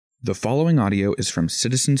The following audio is from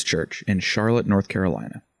Citizens Church in Charlotte, North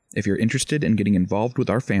Carolina. If you're interested in getting involved with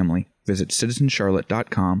our family, visit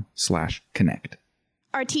citizenscharlotte.com/connect.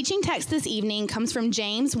 Our teaching text this evening comes from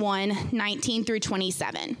James 1:19 through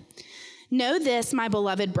 27. Know this, my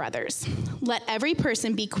beloved brothers. Let every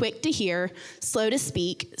person be quick to hear, slow to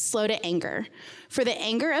speak, slow to anger. For the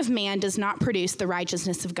anger of man does not produce the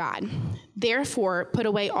righteousness of God. Therefore, put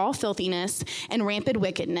away all filthiness and rampant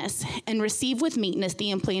wickedness, and receive with meekness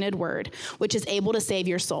the implanted word, which is able to save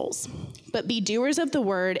your souls. But be doers of the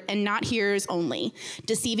word, and not hearers only,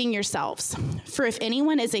 deceiving yourselves. For if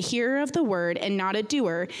anyone is a hearer of the word and not a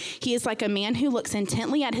doer, he is like a man who looks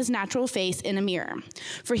intently at his natural face in a mirror.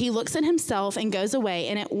 For he looks at himself and goes away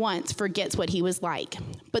and at once forgets what he was like.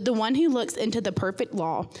 But the one who looks into the perfect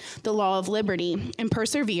law, the law of liberty, and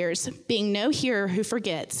perseveres, being no hearer who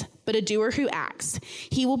forgets, but a doer who acts,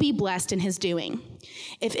 he will be blessed in his doing.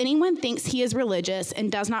 If anyone thinks he is religious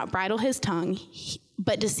and does not bridle his tongue,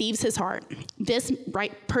 but deceives his heart, this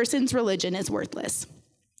right person's religion is worthless.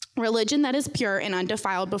 Religion that is pure and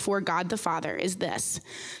undefiled before God the Father is this: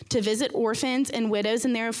 to visit orphans and widows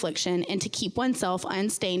in their affliction and to keep oneself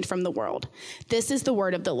unstained from the world. This is the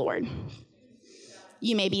word of the Lord.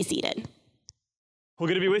 You may be seated. Well,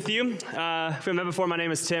 good to be with you. If you haven't met before, my name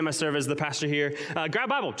is Tim. I serve as the pastor here. Grab a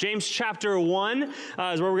Bible. James chapter 1 is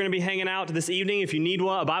where we're going to be hanging out this evening. If you need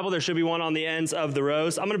a Bible, there should be one on the ends of the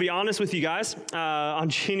rows. I'm going to be honest with you guys. On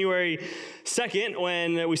January 2nd,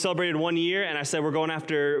 when we celebrated 1 year, and I said we're going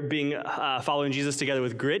after following Jesus together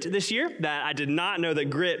with Grit this year, that I did not know that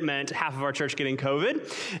Grit meant half of our church getting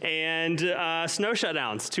COVID and snow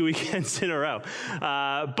shutdowns 2 weekends in a row.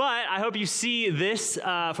 But I hope you see this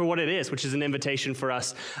for what it is, which is an invitation for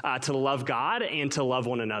us to love God and to love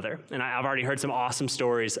one another. And I've already heard some awesome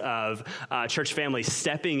stories of church families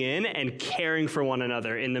stepping in and caring for one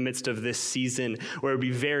another in the midst of this season where it would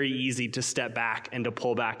be very easy to step back and to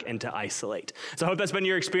pull back and to isolate. So I hope that's been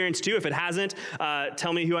your experience too. If it hasn't,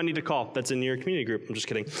 tell me who I need to call that's in your community group. I'm just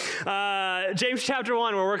kidding. James chapter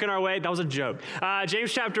 1, we're working our way. That was a joke.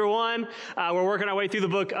 James chapter 1, we're working our way through the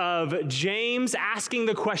book of James, asking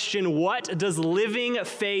the question, what does living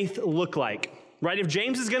faith look like? Right? If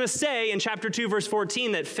James is going to say in chapter 2, verse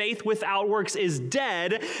 14, that faith without works is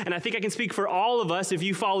dead, and I think I can speak for all of us if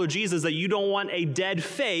you follow Jesus that you don't want a dead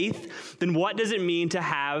faith, then what does it mean to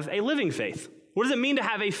have a living faith? What does it mean to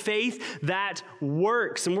have a faith that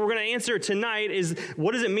works? And what we're going to answer tonight is,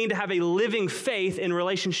 what does it mean to have a living faith in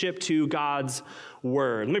relationship to God's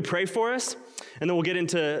word? Let me pray for us, and then we'll get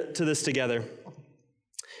into this together.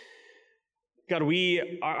 God,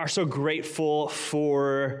 we are so grateful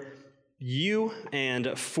for you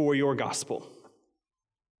and for your gospel.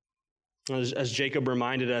 As Jacob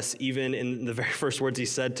reminded us, even in the very first words he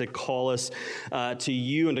said, to call us to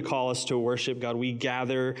you and to call us to worship, God, we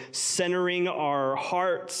gather centering our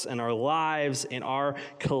hearts and our lives and our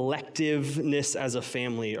collectiveness as a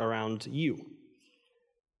family around you,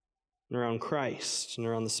 and around Christ, and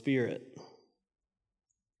around the Spirit.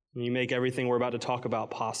 And you make everything we're about to talk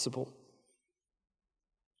about possible.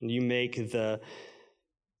 And you make the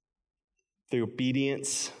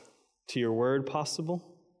obedience to your word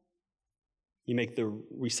possible. You make the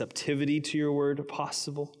receptivity to your word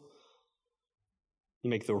possible. You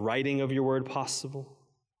make the writing of your word possible.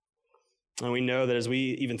 And we know that as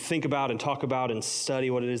we even think about and talk about and study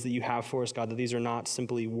what it is that you have for us, God, that these are not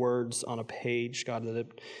simply words on a page, God, that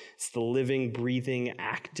it's the living, breathing,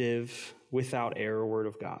 active, without error word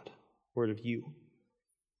of God, word of you.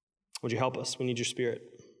 Would you help us? We need your Spirit.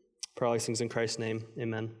 Pray all these things in Christ's name.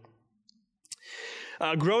 Amen.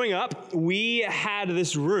 Growing up, we had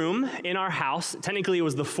this room in our house. Technically, it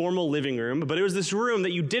was the formal living room, but it was this room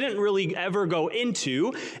that you didn't really ever go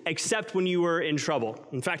into except when you were in trouble.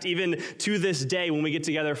 In fact, even to this day, when we get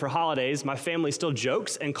together for holidays, my family still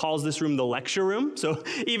jokes and calls this room the lecture room. So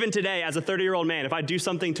even today, as a 30-year-old man, if I do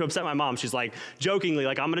something to upset my mom, she's like, jokingly,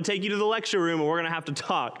 like, I'm going to take you to the lecture room and we're going to have to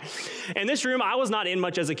talk. And this room, I was not in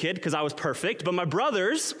much as a kid because I was perfect, but my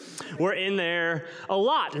brothers were in there a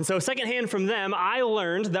lot. And so secondhand from them, I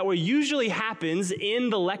learned that what usually happens in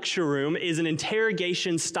the lecture room is an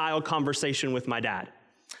interrogation-style conversation with my dad.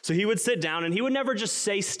 So he would sit down, and he would never just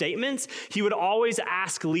say statements. He would always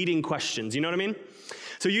ask leading questions. You know what I mean?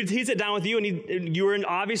 So he'd sit down with you, and you were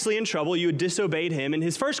obviously in trouble. You had disobeyed him, and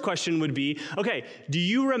his first question would be, okay, do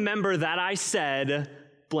you remember that I said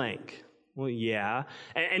blank? Well, yeah.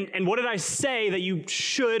 And what did I say that you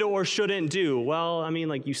should or shouldn't do? Well, I mean,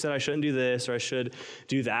 like you said I shouldn't do this or I should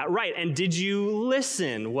do that. Right. And did you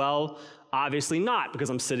listen? Well, obviously not, because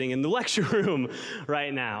I'm sitting in the lecture room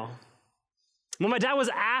right now. What my dad was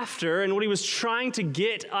after and what he was trying to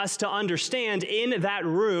get us to understand in that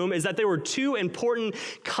room is that there were two important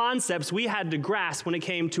concepts we had to grasp when it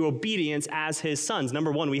came to obedience as his sons.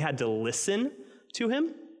 Number one, we had to listen to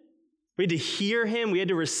him. We had to hear him. We had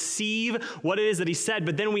to receive what it is that he said,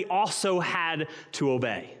 but then we also had to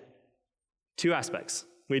obey. Two aspects.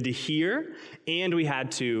 We had to hear and we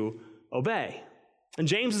had to obey. And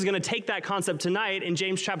James is going to take that concept tonight in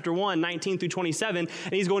James chapter 1, 19 through 27,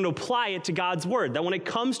 and he's going to apply it to God's word. That when it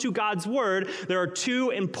comes to God's word, there are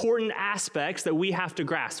two important aspects that we have to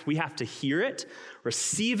grasp. We have to hear it,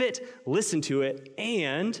 receive it, listen to it,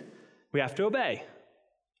 and we have to obey.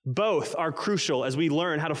 Both are crucial as we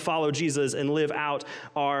learn how to follow Jesus and live out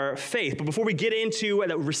our faith. But before we get into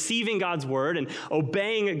receiving God's word and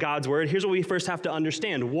obeying God's word, here's what we first have to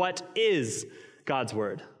understand. What is God's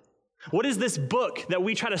word? What is this book that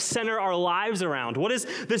we try to center our lives around? What is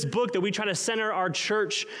this book that we try to center our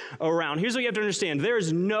church around? Here's what you have to understand. There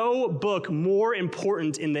is no book more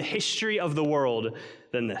important in the history of the world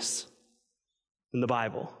than this, than the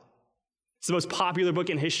Bible. It's the most popular book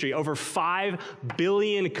in history. Over 5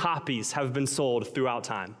 billion copies have been sold throughout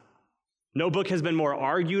time. No book has been more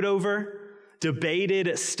argued over,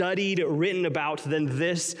 debated, studied, written about than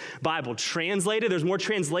this Bible. Translated, there's more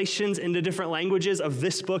translations into different languages of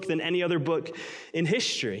this book than any other book in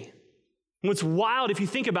history. And what's wild, if you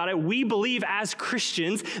think about it, we believe as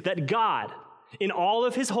Christians that God, in all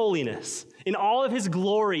of his holiness, in all of his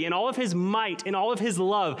glory, in all of his might, in all of his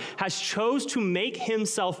love, has chose to make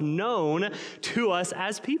himself known to us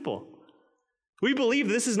as people. We believe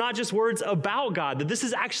this is not just words about God, that this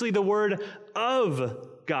is actually the word of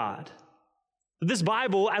God. This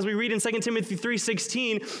Bible, as we read in 2 Timothy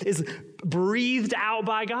 3:16, is breathed out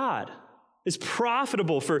by God. It's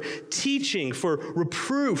profitable for teaching, for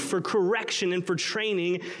reproof, for correction, and for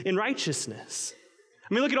training in righteousness.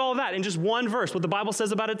 I mean, look at all of that in just one verse, what the Bible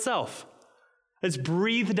says about itself. It's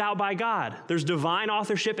breathed out by God. There's divine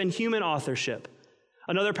authorship and human authorship.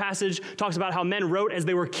 Another passage talks about how men wrote as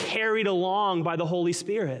they were carried along by the Holy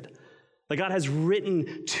Spirit. That God has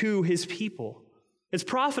written to his people. It's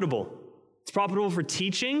profitable. It's profitable for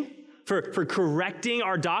teaching, for correcting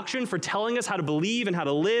our doctrine, for telling us how to believe and how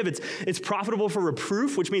to live. It's profitable for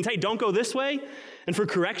reproof, which means, hey, don't go this way. And for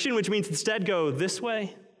correction, which means instead go this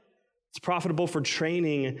way. It's profitable for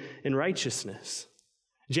training in righteousness.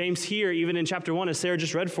 James here, even in chapter 1, as Sarah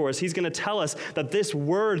just read for us, he's going to tell us that this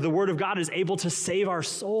word, the word of God, is able to save our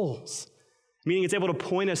souls. Meaning it's able to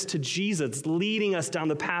point us to Jesus, it's leading us down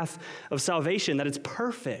the path of salvation, that it's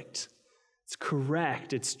perfect. It's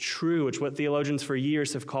correct, it's true. It's what theologians for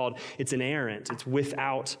years have called, it's inerrant, it's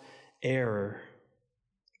without error.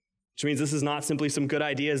 Which means this is not simply some good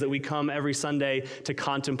ideas that we come every Sunday to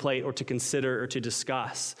contemplate or to consider or to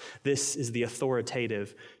discuss. This is the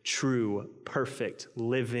authoritative, true, perfect,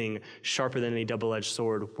 living, sharper than any double-edged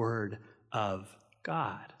sword word of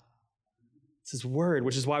God. It's his word,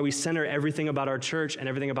 which is why we center everything about our church and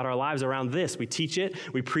everything about our lives around this. We teach it,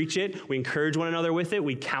 we preach it, we encourage one another with it,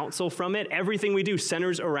 we counsel from it. Everything we do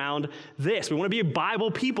centers around this. We want to be a Bible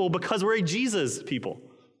people because we're a Jesus people.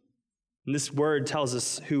 And this word tells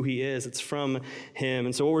us who he is. It's from him.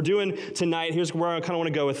 And so what we're doing tonight, here's where I kind of want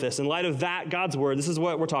to go with this. In light of that, God's word, this is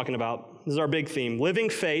what we're talking about. This is our big theme.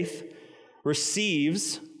 Living faith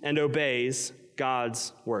receives and obeys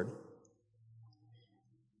God's word.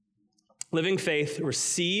 Living faith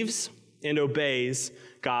receives and obeys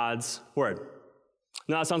God's word.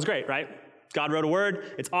 Now that sounds great, right? God wrote a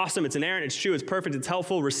word. It's awesome. It's inerrant. It's true. It's perfect. It's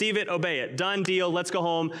helpful. Receive it. Obey it. Done deal. Let's go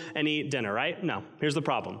home and eat dinner, right? No. Here's the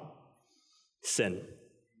problem. Sin.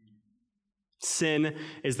 Sin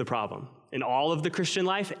is the problem in all of the Christian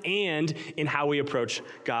life and in how we approach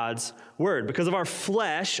God's word. Because of our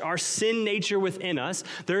flesh, our sin nature within us,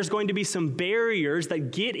 there's going to be some barriers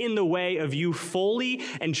that get in the way of you fully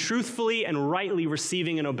and truthfully and rightly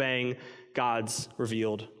receiving and obeying God's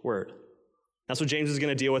revealed word. That's what James is going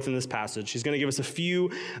to deal with in this passage. He's going to give us a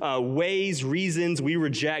few ways, reasons we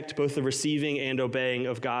reject both the receiving and obeying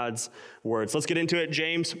of God's words. Let's get into it.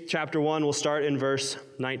 James chapter 1, we'll start in verse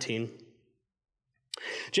 19.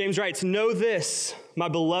 James writes, "Know this, my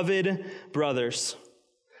beloved brothers.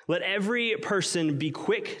 Let every person be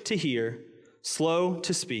quick to hear, slow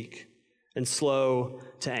to speak, and slow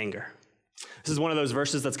to anger." This is one of those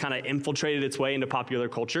verses that's kind of infiltrated its way into popular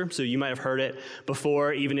culture. So you might have heard it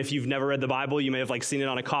before, even if you've never read the Bible. You may have seen it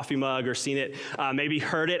on a coffee mug or seen it, maybe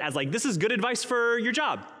heard it as this is good advice for your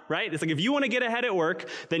job, right? It's if you want to get ahead at work,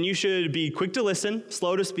 then you should be quick to listen,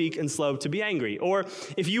 slow to speak, and slow to be angry. Or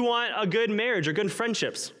if you want a good marriage or good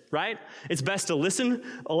friendships, right? It's best to listen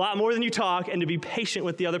a lot more than you talk and to be patient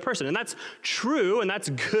with the other person. And that's true, and that's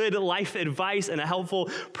good life advice and a helpful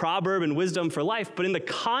proverb and wisdom for life. But in the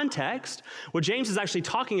context, what James is actually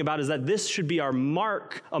talking about is that this should be a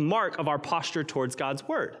mark of our posture towards God's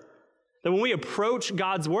word. That when we approach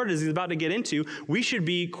God's word, as he's about to get into, we should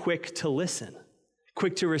be quick to listen,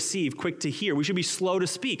 quick to receive, quick to hear. We should be slow to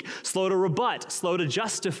speak, slow to rebut, slow to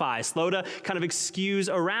justify, slow to kind of excuse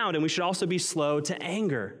around. And we should also be slow to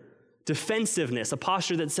anger, defensiveness, a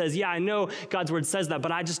posture that says, yeah, I know God's word says that,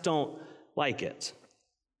 but I just don't like it.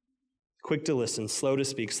 Quick to listen, slow to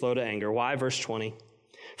speak, slow to anger. Why? Verse 20.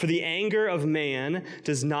 For the anger of man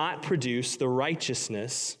does not produce the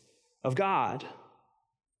righteousness of God.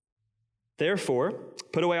 Therefore,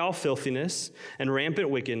 put away all filthiness and rampant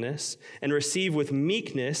wickedness, and receive with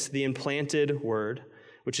meekness the implanted word,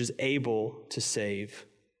 which is able to save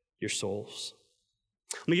your souls.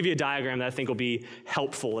 Let me give you a diagram that I think will be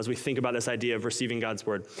helpful as we think about this idea of receiving God's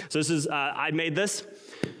word. So this is, I made this.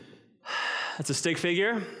 That's a stick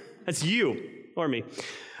figure. That's you or me.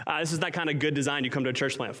 This is that kind of good design you come to a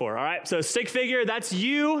church plant for, all right? So stick figure, that's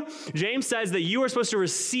you. James says that we are supposed to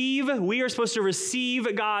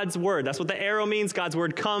receive God's word. That's what the arrow means. God's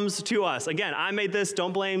word comes to us. Again, I made this,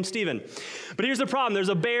 don't blame Stephen. But here's the problem, there's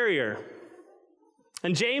a barrier.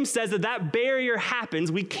 And James says that barrier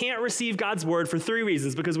happens. We can't receive God's word for 3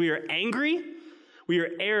 reasons, because we are angry, we are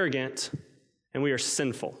arrogant, and we are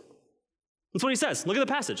sinful. That's what he says. Look at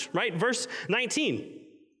the passage, right? Verse 19.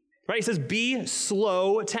 Right? He says, be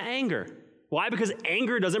slow to anger. Why? Because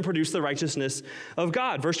anger doesn't produce the righteousness of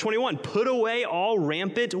God. Verse 21, put away all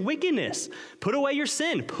rampant wickedness. Put away your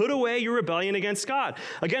sin. Put away your rebellion against God.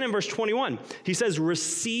 Again, in verse 21, he says,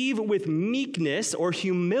 receive with meekness or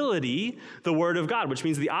humility the word of God, which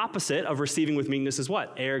means the opposite of receiving with meekness is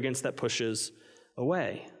what? Arrogance that pushes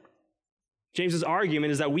away. James's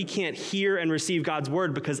argument is that we can't hear and receive God's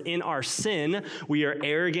word because in our sin, we are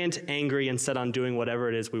arrogant, angry, and set on doing whatever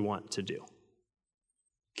it is we want to do.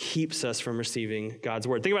 Keeps us from receiving God's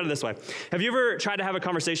word. Think about it this way. Have you ever tried to have a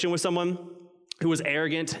conversation with someone who was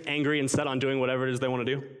arrogant, angry, and set on doing whatever it is they want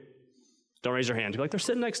to do? Don't raise your hand. You're like, they're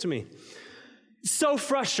sitting next to me. So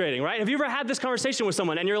frustrating, right? Have you ever had this conversation with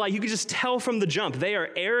someone and you're like, you can just tell from the jump, they are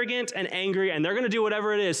arrogant and angry and they're going to do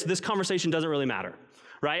whatever it is, so this conversation doesn't really matter.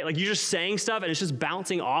 Right? Like you're just saying stuff and it's just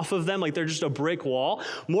bouncing off of them like they're just a brick wall.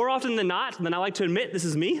 More often than not, and I like to admit this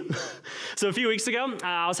is me. So a few weeks ago,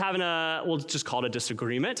 I was having we'll just call it a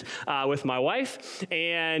disagreement with my wife.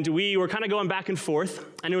 And we were kind of going back and forth.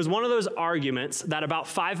 And it was one of those arguments that about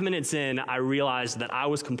 5 minutes in, I realized that I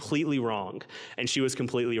was completely wrong and she was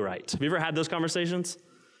completely right. Have you ever had those conversations?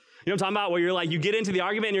 You know what I'm talking about? Where you're like, you get into the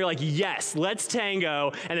argument and you're like, yes, let's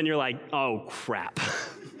tango. And then you're like, oh, crap.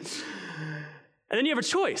 And then you have a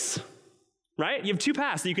choice, right? You have 2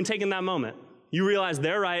 paths that you can take in that moment. You realize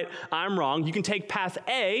they're right, I'm wrong. You can take path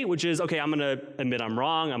A, which is, okay, I'm going to admit I'm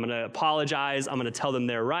wrong. I'm going to apologize. I'm going to tell them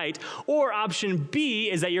they're right. Or option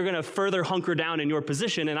B is that you're going to further hunker down in your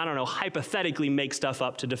position and, I don't know, hypothetically make stuff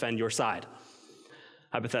up to defend your side.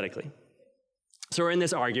 Hypothetically. So we're in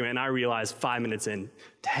this argument, and I realize 5 minutes in,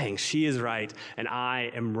 dang, she is right, and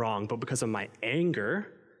I am wrong. But because of my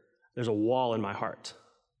anger, there's a wall in my heart.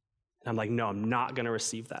 And I'm like, no, I'm not going to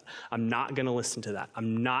receive that. I'm not going to listen to that.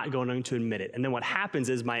 I'm not going to admit it. And then what happens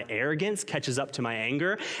is my arrogance catches up to my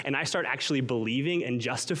anger, and I start actually believing and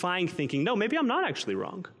justifying, thinking, no, maybe I'm not actually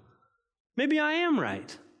wrong. Maybe I am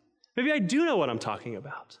right. Maybe I do know what I'm talking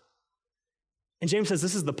about. And James says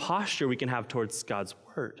this is the posture we can have towards God's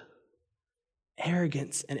word.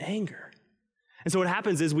 Arrogance and anger. And so what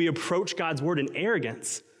happens is we approach God's word in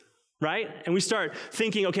arrogance, right? And we start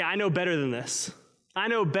thinking, okay, I know better than this. I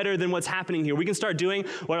know better than what's happening here. We can start doing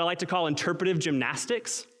what I like to call interpretive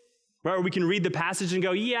gymnastics, right? Where we can read the passage and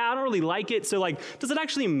go, yeah, I don't really like it. So like, does it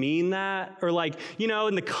actually mean that? Or like, you know,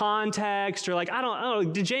 in the context, or like, I don't know,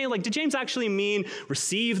 did James actually mean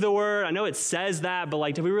receive the word? I know it says that, but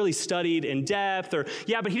like, have we really studied in depth? Or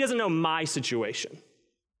yeah, but he doesn't know my situation.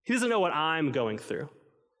 He doesn't know what I'm going through.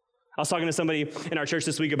 I was talking to somebody in our church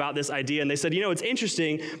this week about this idea, and they said, you know, it's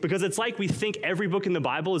interesting because it's like we think every book in the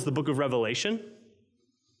Bible is the book of Revelation.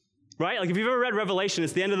 Right? Like if you've ever read Revelation,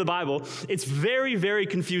 it's the end of the Bible. It's very, very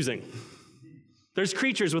confusing. There's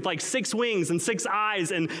creatures with like 6 wings and 6 eyes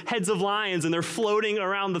and heads of lions, and they're floating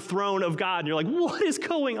around the throne of God. And you're like, what is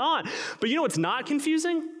going on? But you know what's not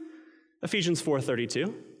confusing? Ephesians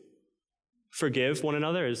 4:32. Forgive one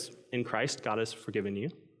another as in Christ God has forgiven you.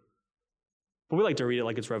 But we like to read it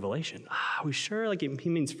like it's Revelation. Are we sure? Like he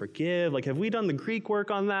means forgive? Like have we done the Greek work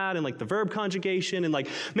on that and like the verb conjugation? And like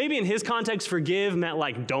maybe in his context, forgive meant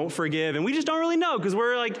like don't forgive. And we just don't really know because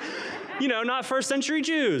we're like, not first century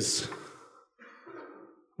Jews.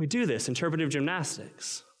 We do this, interpretive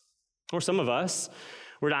gymnastics. Or some of us,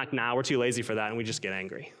 we're too lazy for that and we just get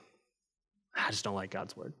angry. I just don't like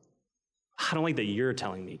God's word. I don't like that you're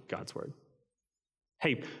telling me God's word.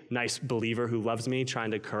 Hey, nice believer who loves me, trying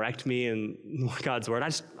to correct me in God's word.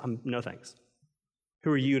 I'm no thanks.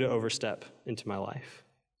 Who are you to overstep into my life?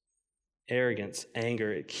 Arrogance,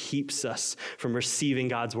 anger, it keeps us from receiving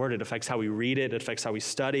God's word. It affects how we read it. It affects how we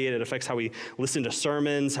study it. It affects how we listen to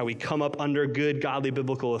sermons, how we come up under good, godly,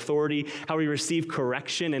 biblical authority, how we receive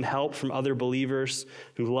correction and help from other believers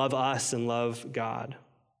who love us and love God.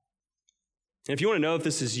 And if you want to know if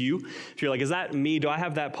this is you, if you're like, is that me? Do I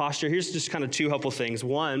have that posture? Here's just kind of two helpful things.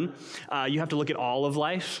 One, you have to look at all of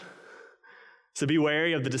life. So be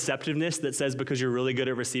wary of the deceptiveness that says because you're really good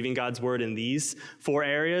at receiving God's word in these 4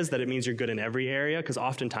 areas, that it means you're good in every area. Because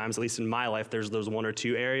oftentimes, at least in my life, there's those 1 or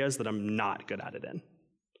 2 areas that I'm not good at it in.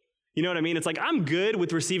 You know what I mean? It's like I'm good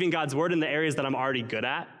with receiving God's word in the areas that I'm already good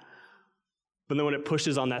at. But then when it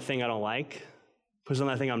pushes on that thing I don't like, pushes on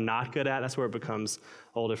that thing I'm not good at, that's where it becomes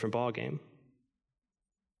a whole different ballgame.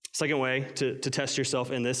 Second way to test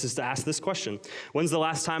yourself in this is to ask this question. When's the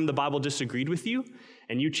last time the Bible disagreed with you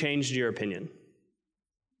and you changed your opinion?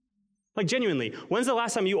 Like genuinely, when's the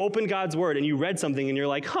last time you opened God's word and you read something and you're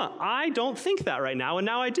like, I don't think that right now, and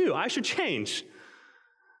now I do. I should change.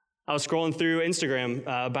 I was scrolling through Instagram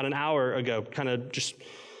about an hour ago, kind of just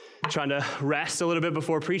trying to rest a little bit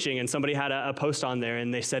before preaching, and somebody had a post on there,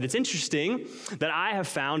 and they said, it's interesting that I have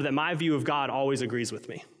found that my view of God always agrees with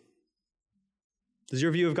me. Does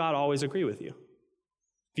your view of God always agree with you?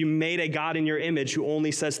 If you made a God in your image who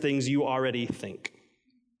only says things you already think.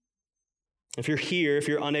 If you're here, if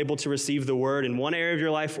you're unable to receive the word in one area of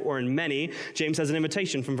your life or in many, James has an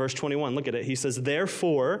invitation from verse 21. Look at it. He says,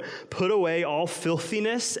 therefore, put away all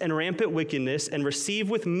filthiness and rampant wickedness and receive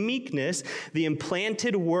with meekness the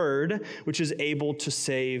implanted word which is able to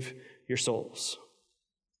save your souls.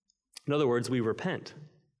 In other words, we repent.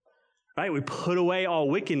 Right? We put away all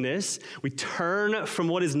wickedness. We turn from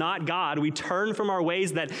what is not God. We turn from our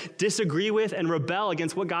ways that disagree with and rebel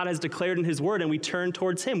against what God has declared in his word, and we turn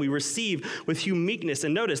towards him. We receive with meekness.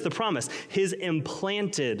 And notice the promise, his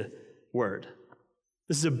implanted word.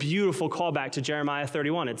 This is a beautiful callback to Jeremiah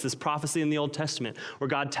 31. It's this prophecy in the Old Testament where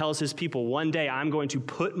God tells his people, one day I'm going to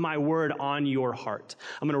put my word on your heart.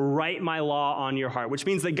 I'm going to write my law on your heart, which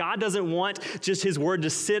means that God doesn't want just his word to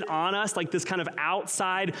sit on us like this kind of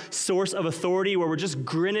outside source of authority where we're just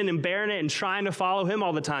grinning and bearing it and trying to follow him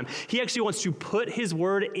all the time. He actually wants to put his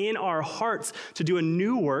word in our hearts to do a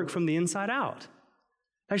new work from the inside out.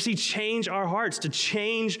 Actually change our hearts, to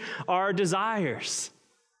change our desires.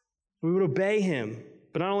 We would obey him.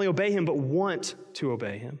 But not only obey him, but want to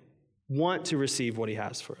obey him, want to receive what he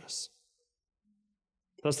has for us.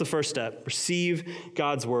 That's the first step. Receive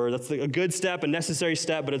God's word. That's a good step, a necessary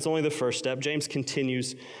step, but it's only the first step. James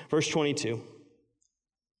continues, verse 22.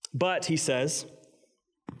 But, he says,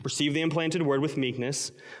 receive the implanted word with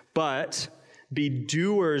meekness, but be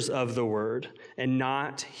doers of the word and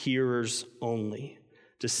not hearers only,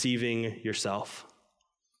 deceiving yourself.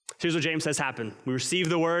 Here's what James says happened. We receive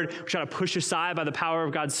the word, we try to push aside by the power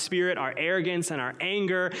of God's Spirit our arrogance and our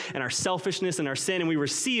anger and our selfishness and our sin, and we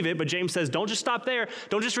receive it. But James says, don't just stop there.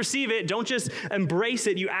 Don't just receive it. Don't just embrace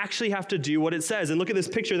it. You actually have to do what it says. And look at this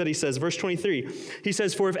picture that he says, verse 23. He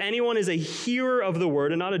says, for if anyone is a hearer of the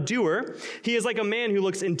word and not a doer, he is like a man who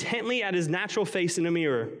looks intently at his natural face in a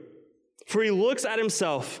mirror. For he looks at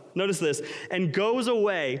himself, notice this, and goes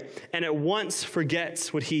away and at once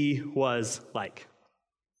forgets what he was like.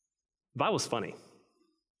 The Bible's funny.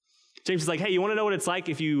 James is like, hey, you want to know what it's like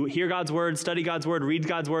if you hear God's word, study God's word, read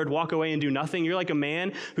God's word, walk away and do nothing? You're like a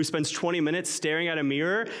man who spends 20 minutes staring at a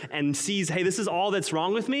mirror and sees, hey, this is all that's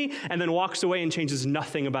wrong with me, and then walks away and changes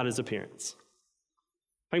nothing about his appearance.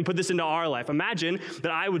 I can put this into our life. Imagine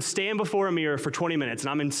that I would stand before a mirror for 20 minutes and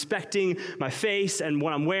I'm inspecting my face and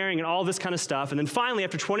what I'm wearing and all this kind of stuff. And then finally,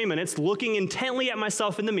 after 20 minutes, looking intently at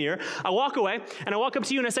myself in the mirror, I walk away and I walk up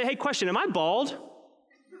to you and I say, hey, question, am I bald?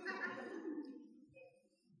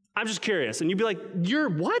 I'm just curious. And you'd be like, you're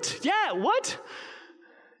what? Yeah, what?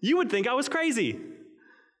 You would think I was crazy.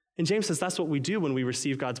 And James says that's what we do when we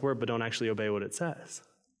receive God's word but don't actually obey what it says.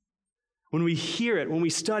 When we hear it, when we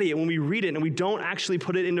study it, when we read it, and we don't actually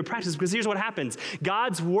put it into practice. Because here's what happens.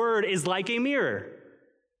 God's word is like a mirror.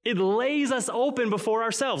 It lays us open before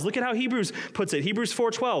ourselves. Look at how Hebrews puts it. Hebrews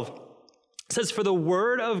 4:12. It says, for the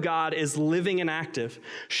word of God is living and active,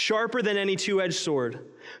 sharper than any two-edged sword,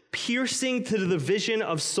 piercing to the division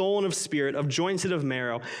of soul and of spirit, of joints and of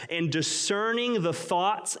marrow, and discerning the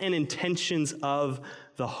thoughts and intentions of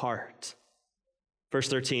the heart. Verse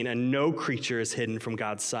 13, and no creature is hidden from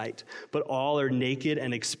God's sight, but all are naked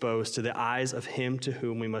and exposed to the eyes of him to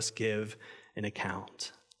whom we must give an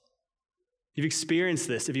account. You've experienced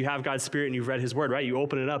this if you have God's Spirit and you've read his word, right? You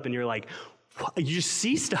open it up and you're like, what? You just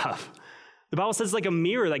see stuff. The Bible says it's like a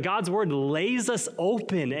mirror, that God's word lays us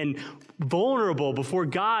open and vulnerable before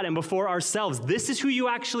God and before ourselves. This is who you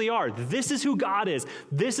actually are. This is who God is.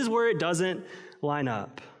 This is where it doesn't line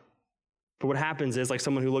up. But what happens is, like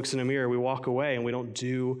someone who looks in a mirror, we walk away and we don't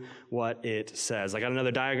do what it says. I got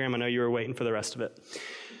another diagram. I know you were waiting for the rest of it.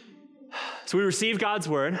 So we receive God's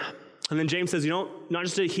word, and then James says, not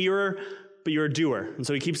just a hearer, but you're a doer. And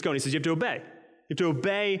so he keeps going. He says, you have to obey. You have to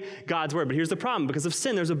obey God's word. But here's the problem. Because of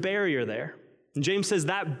sin, there's a barrier there. And James says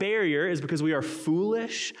that barrier is because we are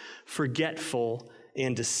foolish, forgetful,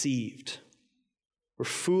 and deceived. We're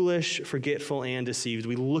foolish, forgetful, and deceived.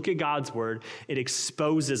 We look at God's word. It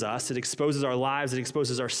exposes us. It exposes our lives. It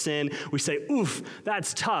exposes our sin. We say, oof,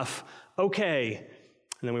 that's tough. Okay.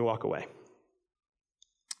 And then we walk away.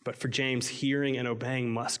 But for James, hearing and obeying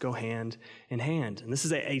must go hand in hand. And this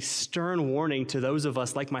is a stern warning to those of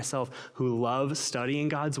us like myself who love studying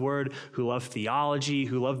God's word, who love theology,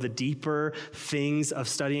 who love the deeper things of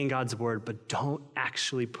studying God's word, but don't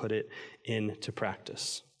actually put it into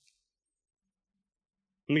practice.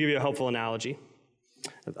 Let me give you a helpful analogy.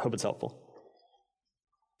 I hope it's helpful.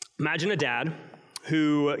 Imagine a dad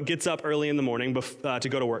who gets up early in the morning to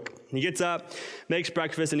go to work. He gets up, makes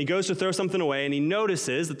breakfast, and he goes to throw something away, and he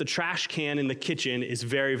notices that the trash can in the kitchen is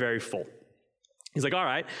very, very full. He's like, all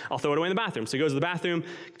right, I'll throw it away in the bathroom. So he goes to the bathroom,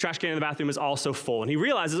 trash can in the bathroom is also full. And he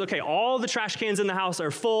realizes, okay, all the trash cans in the house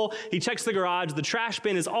are full. He checks the garage, the trash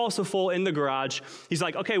bin is also full in the garage. He's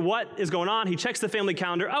like, okay, what is going on? He checks the family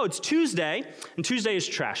calendar. Oh, it's Tuesday, and Tuesday is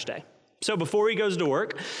trash day. So before he goes to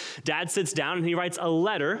work, dad sits down and he writes a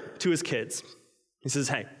letter to his kids. He says,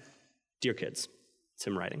 hey, dear kids, it's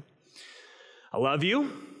him writing. I love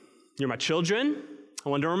you. You're my children. I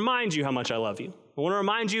want to remind you how much I love you. I want to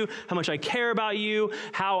remind you how much I care about you,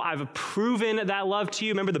 how I've proven that love to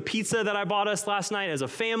you. Remember the pizza that I bought us last night as a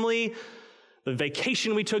family? The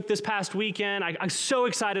vacation we took this past weekend? I'm so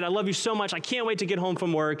excited. I love you so much. I can't wait to get home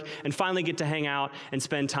from work and finally get to hang out and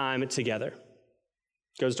spend time together.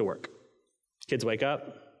 Goes to work. Kids wake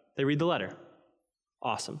up. They read the letter.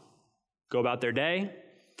 Awesome. Go about their day.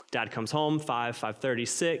 Dad comes home, 5:30,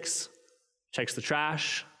 6, checks the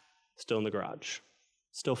trash, still in the garage,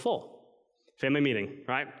 still full. Family meeting,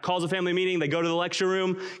 right? Calls a family meeting. They go to the lecture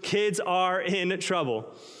room. Kids are in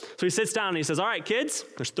trouble. So he sits down and he says, all right, kids,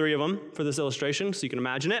 there's 3 of them for this illustration, so you can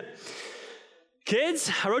imagine it. Kids,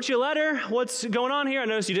 I wrote you a letter. What's going on here? I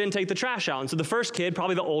noticed you didn't take the trash out. And so the first kid,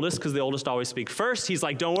 probably the oldest, because the oldest always speak first, he's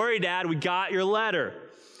like, don't worry, Dad, we got your letter.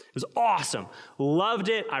 It was awesome. Loved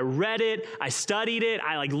it. I read it. I studied it.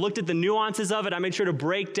 I looked at the nuances of it. I made sure to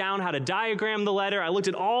break down how to diagram the letter. I looked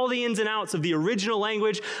at all the ins and outs of the original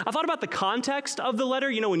language. I thought about the context of the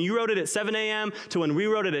letter. When you wrote it at 7 a.m. to when we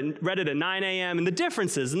read it at 9 a.m. and the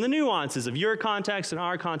differences and the nuances of your context and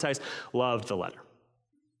our context. Loved the letter.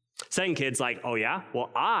 Second kid's like, oh yeah? Well,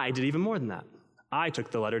 I did even more than that. I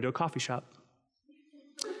took the letter to a coffee shop.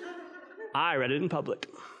 I read it in public.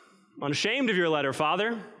 I'm unashamed of your letter,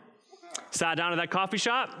 Father. Sat down at that coffee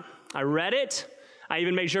shop. I read it. I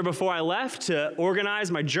even made sure before I left to organize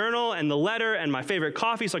my journal and the letter and my favorite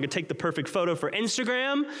coffee so I could take the perfect photo for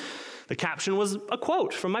Instagram. The caption was a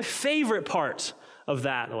quote from my favorite part of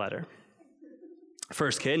that letter.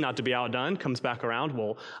 First kid, not to be outdone, comes back around.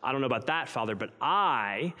 Well, I don't know about that, Father, but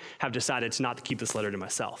I have decided not to keep this letter to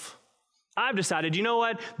myself. I've decided, you know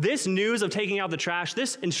what? This news of taking out the trash,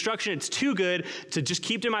 this instruction, it's too good to just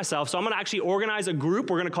keep to myself. So I'm going to actually organize a group.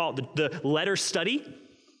 We're going to call it the letter study.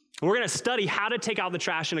 We're going to study how to take out the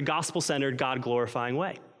trash in a gospel-centered, God-glorifying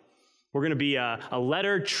way. We're going to be a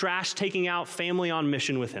letter trash-taking out family on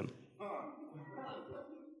mission with him.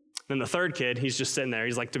 Then the third kid, he's just sitting there.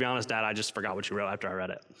 He's like, to be honest, Dad, I just forgot what you wrote after I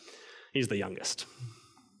read it. He's the youngest.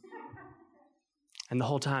 And the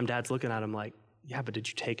whole time, Dad's looking at him like, yeah, but did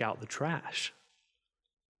you take out the trash?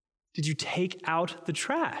 Did you take out the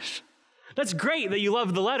trash? That's great that you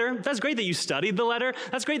loved the letter. That's great that you studied the letter.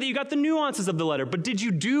 That's great that you got the nuances of the letter. But did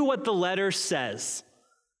you do what the letter says?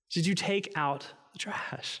 Did you take out the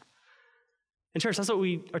trash? In church, that's what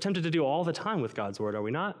we are tempted to do all the time with God's word, are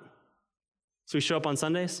we not? So we show up on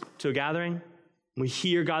Sundays to a gathering. We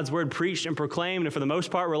hear God's word preached and proclaimed, and for the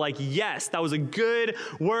most part, we're like, yes, that was a good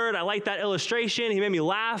word. I like that illustration. He made me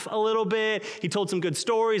laugh a little bit. He told some good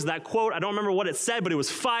stories. That quote, I don't remember what it said, but it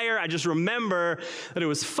was fire. I just remember that it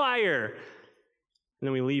was fire. And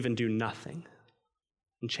then we leave and do nothing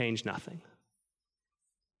and change nothing.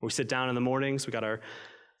 We sit down in the mornings, we got our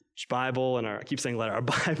Bible and I keep saying our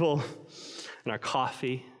Bible and our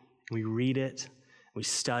coffee, and we read it. We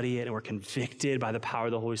study it, and we're convicted by the power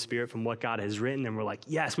of the Holy Spirit from what God has written, and we're like,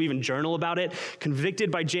 yes, we even journal about it. Convicted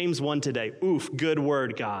by James 1 today. Oof, good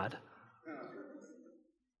word, God. And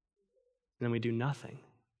then we do nothing.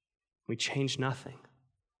 We change nothing.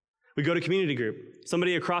 We go to community group.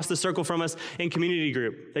 Somebody across the circle from us in community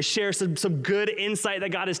group. They share some good insight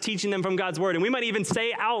that God is teaching them from God's word, and we might even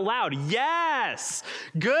say out loud, yes,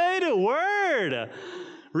 good word.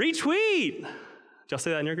 Retweet. Did y'all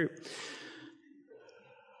say that in your group?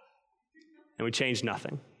 And we change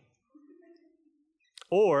nothing.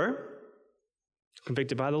 Or,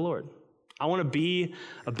 convicted by the Lord. I want to be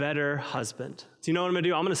a better husband. So you know what I'm going to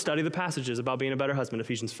do? I'm going to study the passages about being a better husband.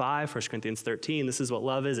 Ephesians 5, 1 Corinthians 13. This is what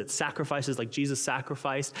love is. It sacrifices like Jesus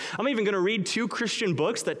sacrificed. I'm even going to read 2 Christian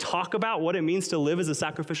books that talk about what it means to live as a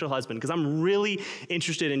sacrificial husband, because I'm really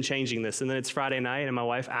interested in changing this. And then it's Friday night, and my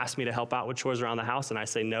wife asked me to help out with chores around the house, and I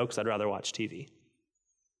say no, because I'd rather watch TV.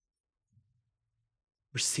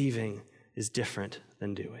 Receiving is different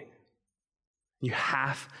than doing. You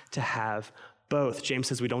have to have both. James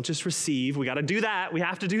says we don't just receive. We got to do that. We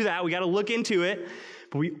have to do that. We got to look into it.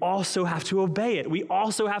 But we also have to obey it. We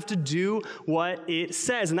also have to do what it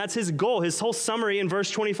says. And that's his goal, his whole summary in verse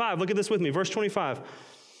 25. Look at this with me. Verse 25.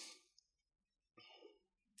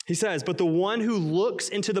 He says, but the one who looks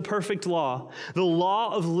into the perfect law, the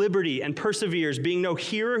law of liberty, and perseveres, being no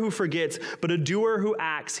hearer who forgets, but a doer who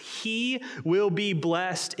acts, he will be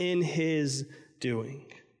blessed in his doing.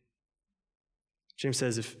 James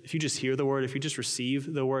says, if you just hear the word, if you just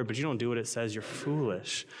receive the word, but you don't do what it says, you're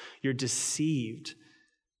foolish. You're deceived.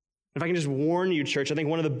 If I can just warn you, church, I think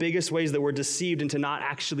one of the biggest ways that we're deceived into not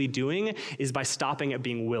actually doing is by stopping at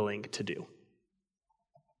being willing to do.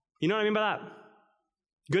 You know what I mean by that?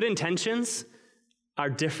 Good intentions are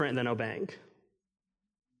different than obeying.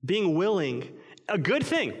 Being willing, a good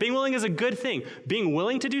thing. Being willing is a good thing. Being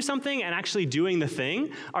willing to do something and actually doing the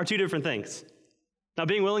thing are two different things. Now,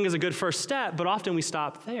 being willing is a good first step, but often we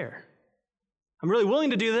stop there. I'm really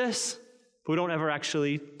willing to do this, but we don't ever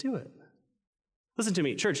actually do it. Listen to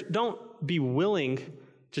me, church, don't be willing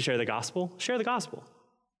to share the gospel. Share the gospel.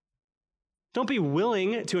 Don't be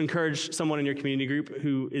willing to encourage someone in your community group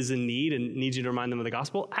who is in need and needs you to remind them of the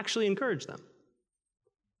gospel. Actually encourage them.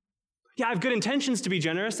 Yeah, I have good intentions to be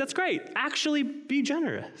generous. That's great. Actually be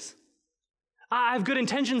generous. I have good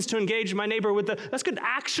intentions to engage my neighbor with that's good.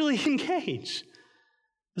 Actually engage.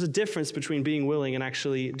 There's a difference between being willing and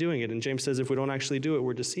actually doing it. And James says if we don't actually do it,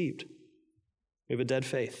 we're deceived. We have a dead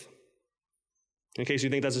faith. In case you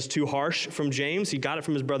think that's just too harsh from James, he got it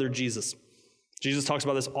from his brother Jesus. Jesus talks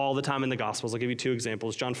about this all the time in the Gospels. I'll give you 2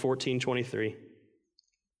 examples. John 14:23.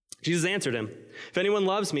 Jesus answered him, if anyone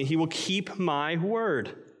loves me, he will keep my word.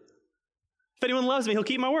 If anyone loves me, he'll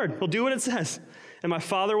keep my word. He'll do what it says. And my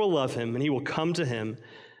Father will love him, and he will come to him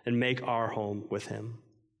and make our home with him.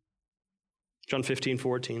 John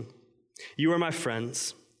 15:14. You are my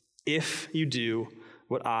friends if you do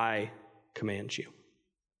what I command you.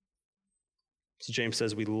 So James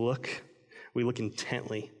says we look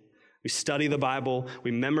intently. We study the Bible, we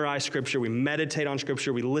memorize Scripture, we meditate on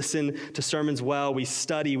Scripture, we listen to sermons well, we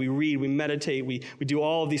study, we read, we meditate, we do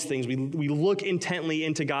all of these things. We look intently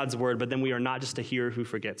into God's word, but then we are not just a hearer who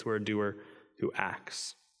forgets, we're a doer who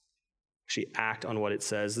acts. Actually act on what it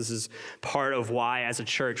says. This is part of why, as a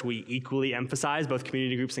church, we equally emphasize both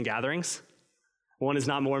community groups and gatherings. One is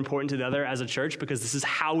not more important to the other as a church because this is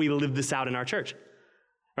how we live this out in our church.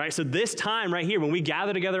 Right? So this time right here, when we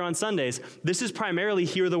gather together on Sundays, this is primarily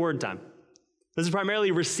hear the word time. This is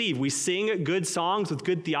primarily receive. We sing good songs with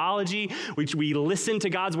good theology. We listen to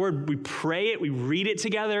God's word. We pray it. We read it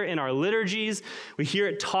together in our liturgies. We hear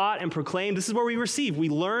it taught and proclaimed. This is where we receive. We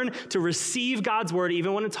learn to receive God's word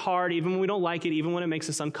even when it's hard, even when we don't like it, even when it makes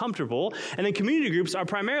us uncomfortable. And then community groups are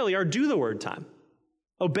primarily our do the word time.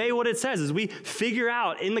 Obey what it says as we figure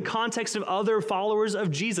out in the context of other followers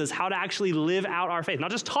of Jesus how to actually live out our faith.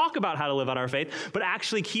 Not just talk about how to live out our faith, but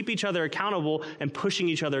actually keep each other accountable and pushing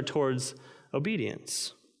each other towards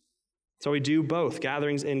obedience. So we do both,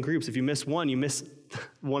 gatherings and groups. If you miss one, you miss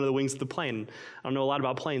one of the wings of the plane. I don't know a lot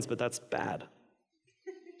about planes, but that's bad.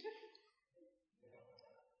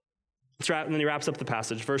 And then he wraps up the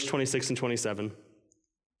passage, verse 26 and 27.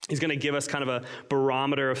 He's going to give us kind of a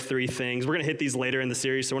barometer of 3 things. We're going to hit these later in the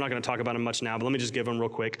series, so we're not going to talk about them much now, but let me just give them real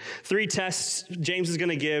quick. 3 tests James is going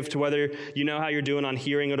to give to whether you know how you're doing on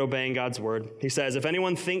hearing and obeying God's word. He says, if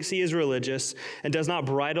anyone thinks he is religious and does not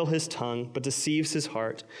bridle his tongue but deceives his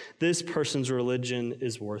heart, this person's religion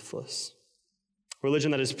is worthless.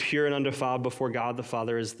 Religion that is pure and undefiled before God the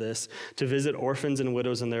Father is this, to visit orphans and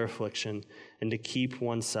widows in their affliction and to keep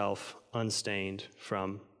oneself unstained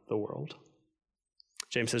from the world.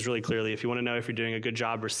 James says really clearly, if you want to know if you're doing a good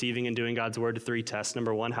job receiving and doing God's word, 3 tests.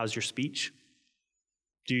 Number 1, how's your speech?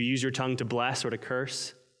 Do you use your tongue to bless or to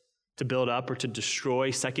curse, to build up or to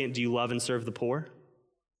destroy? 2, do you love and serve the poor?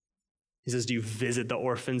 He says, do you visit the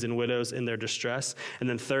orphans and widows in their distress? And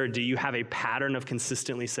then 3, do you have a pattern of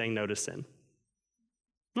consistently saying no to sin?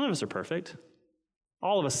 None of us are perfect.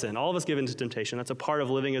 All of us sin. All of us give into temptation. That's a part of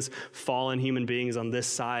living as fallen human beings on this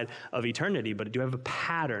side of eternity. But do you have a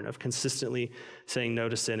pattern of consistently saying no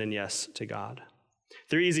to sin and yes to God?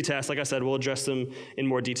 3 easy tests. Like I said, we'll address them in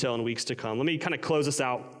more detail in weeks to come. Let me kind of close us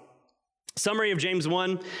out. Summary of James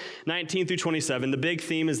 1, 19 through 27. The big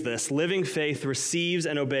theme is this: living faith receives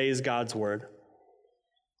and obeys God's word.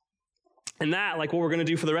 And that, like what we're going to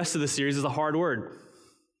do for the rest of the series, is a hard word.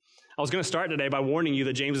 I was going to start today by warning you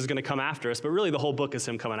that James is going to come after us, but really the whole book is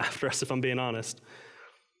him coming after us, if I'm being honest.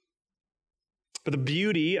 But the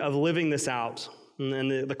beauty of living this out and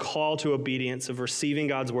the call to obedience of receiving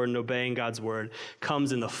God's word and obeying God's word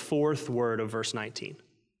comes in the 4th word of verse 19.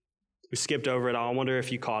 We skipped over it. I wonder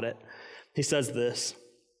if you caught it. He says this: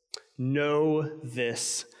 know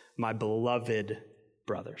this, my beloved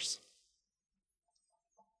brothers.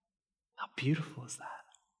 How beautiful is that?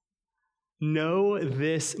 Know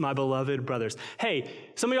this, my beloved brothers. Hey,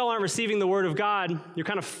 some of y'all aren't receiving the word of God.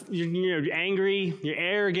 You're angry, you're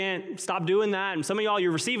arrogant. Stop doing that. And some of y'all,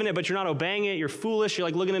 you're receiving it, but you're not obeying it. You're foolish. You're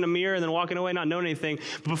like looking in a mirror and then walking away, not knowing anything.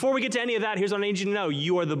 But before we get to any of that, here's what I need you to know.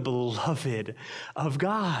 You are the beloved of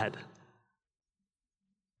God.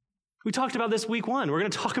 We talked about this week 1. We're going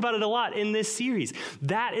to talk about it a lot in this series.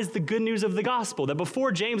 That is the good news of the gospel, that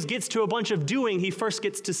before James gets to a bunch of doing, he first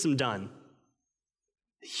gets to some done.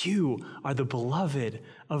 You are the beloved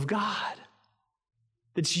of God.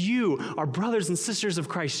 That you are brothers and sisters of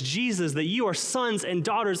Christ Jesus, that you are sons and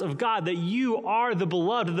daughters of God, that you are the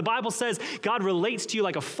beloved. The Bible says God relates to you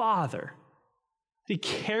like a father. He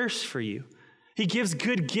cares for you. He gives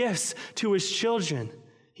good gifts to his children.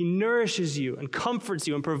 He nourishes you and comforts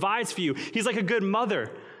you and provides for you. He's like a good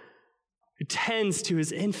mother who tends to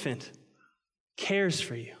his infant, cares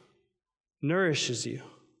for you, nourishes you.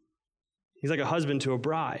 He's like a husband to a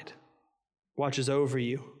bride, watches over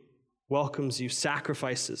you, welcomes you,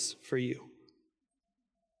 sacrifices for you.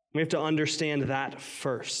 We have to understand that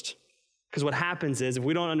first. Because what happens is, if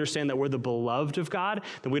we don't understand that we're the beloved of God,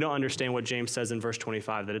 then we don't understand what James says in verse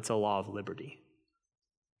 25, that it's a law of liberty.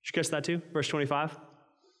 Did you catch that too? Verse 25?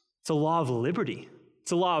 It's a law of liberty.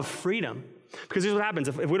 It's a law of freedom. Because here's what happens.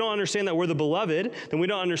 If we don't understand that we're the beloved, then we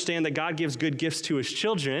don't understand that God gives good gifts to his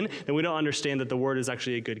children, then we don't understand that the word is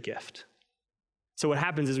actually a good gift. So what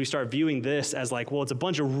happens is we start viewing this as like, well, it's a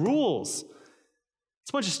bunch of rules. It's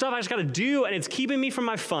a bunch of stuff I just got to do, and it's keeping me from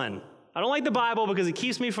my fun. I don't like the Bible because it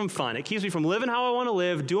keeps me from fun. It keeps me from living how I want to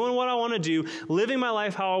live, doing what I want to do, living my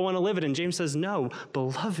life how I want to live it. And James says, no,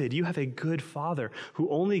 beloved, you have a good father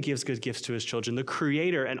who only gives good gifts to his children, the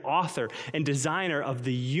creator and author and designer of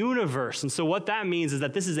the universe. And so what that means is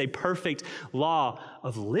that this is a perfect law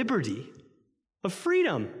of liberty, of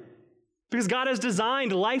freedom. Because God has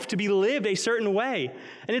designed life to be lived a certain way.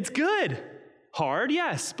 And it's good. Hard,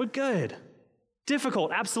 yes, but good.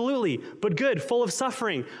 Difficult, absolutely, but good. Full of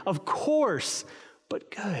suffering, of course,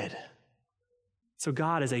 but good. So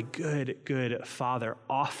God, as a good father,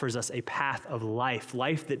 offers us a path of life.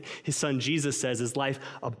 Life that his son Jesus says is life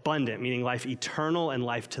abundant, meaning life eternal and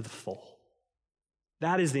life to the full.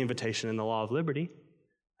 That is the invitation in the law of liberty.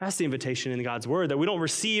 That's the invitation in God's word, that we don't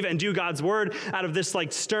receive and do God's word out of this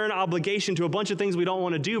like stern obligation to a bunch of things we don't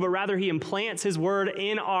want to do, but rather he implants his word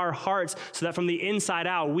in our hearts so that from the inside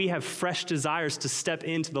out, we have fresh desires to step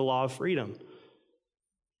into the law of freedom.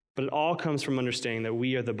 But it all comes from understanding that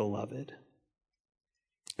we are the beloved.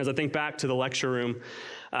 As I think back to the lecture room,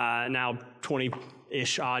 now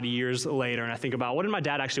 20-ish odd years later, and I think about, what did my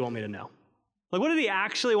dad actually want me to know? Like, what did he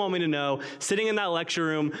actually want me to know sitting in that lecture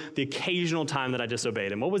room the occasional time that I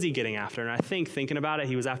disobeyed him? What was he getting after? And I think, thinking about it,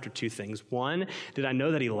 he was after 2 things. 1, did I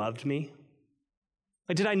know that he loved me?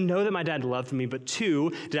 Like, did I know that my dad loved me? But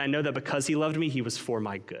 2, did I know that because he loved me, he was for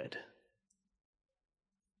my good?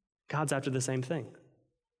 God's after the same thing.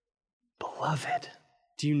 Beloved,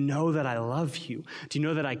 Do you know that I love you? Do you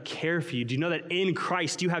know that I care for you? Do you know that in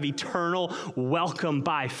Christ you have eternal welcome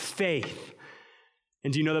by faith?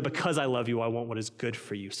 And do you know that because I love you, I want what is good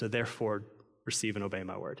for you? So therefore, receive and obey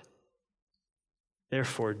my word.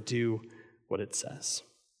 Therefore, do what it says.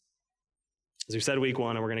 As we said week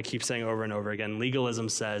one, and we're going to keep saying over and over again, legalism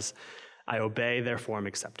says, I obey, therefore I'm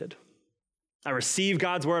accepted. I receive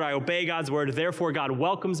God's word, I obey God's word, therefore God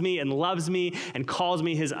welcomes me and loves me and calls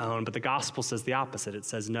me his own. But the gospel says the opposite. It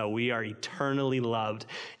says, no, we are eternally loved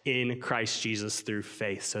in Christ Jesus through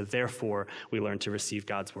faith. So therefore, we learn to receive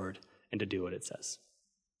God's word and to do what it says.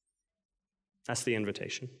 That's the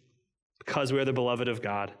invitation. Because we are the beloved of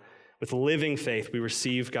God, with living faith, we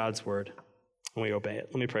receive God's word and we obey it.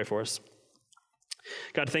 Let me pray for us.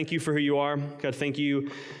 God, thank you for who you are. God, thank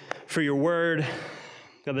you for your word.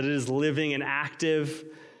 God, that it is living and active.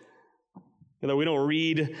 That we don't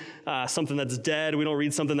read something that's dead. We don't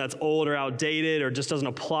read something that's old or outdated or just doesn't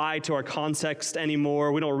apply to our context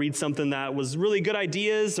anymore. We don't read something that was really good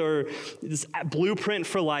ideas or this blueprint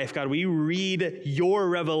for life. God, we read your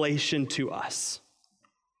revelation to us.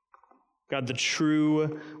 God, the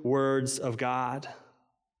true words of God,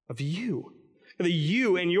 of you. That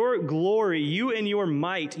you and your glory, you and your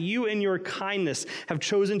might, you and your kindness have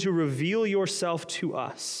chosen to reveal yourself to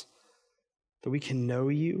us, that we can know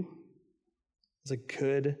you as a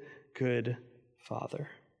good, good Father.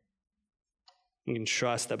 We can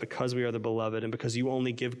trust that because we are the beloved and because you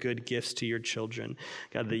only give good gifts to your children,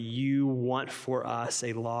 God, that you want for us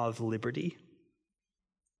a law of liberty.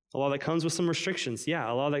 A law that comes with some restrictions.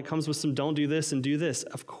 Yeah, a law that comes with some don't do this and do this.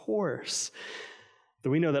 Of course. But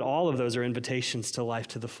we know that all of those are invitations to life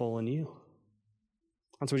to the full in you.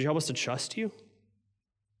 And so would you help us to trust you?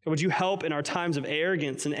 Would you help in our times of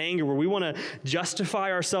arrogance and anger where we want to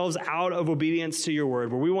justify ourselves out of obedience to your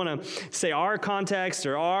word, where we want to say our context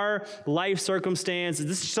or our life circumstance,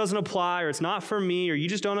 this just doesn't apply or it's not for me or you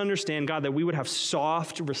just don't understand, God, that we would have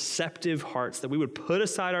soft, receptive hearts, that we would put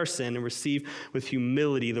aside our sin and receive with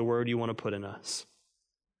humility the word you want to put in us.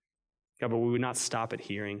 God, but we would not stop at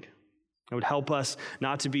hearing. It would help us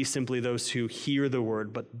not to be simply those who hear the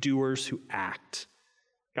word, but doers who act.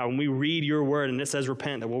 God, when we read your word and it says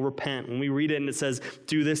repent, that we'll repent. When we read it and it says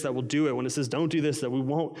do this, that we'll do it. When it says don't do this, that we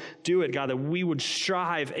won't do it. God, that we would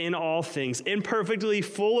strive in all things, imperfectly,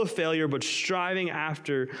 full of failure, but striving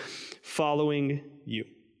after following you.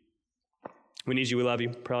 We need you. We love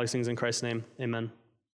you. Pray all these things in Christ's name. Amen.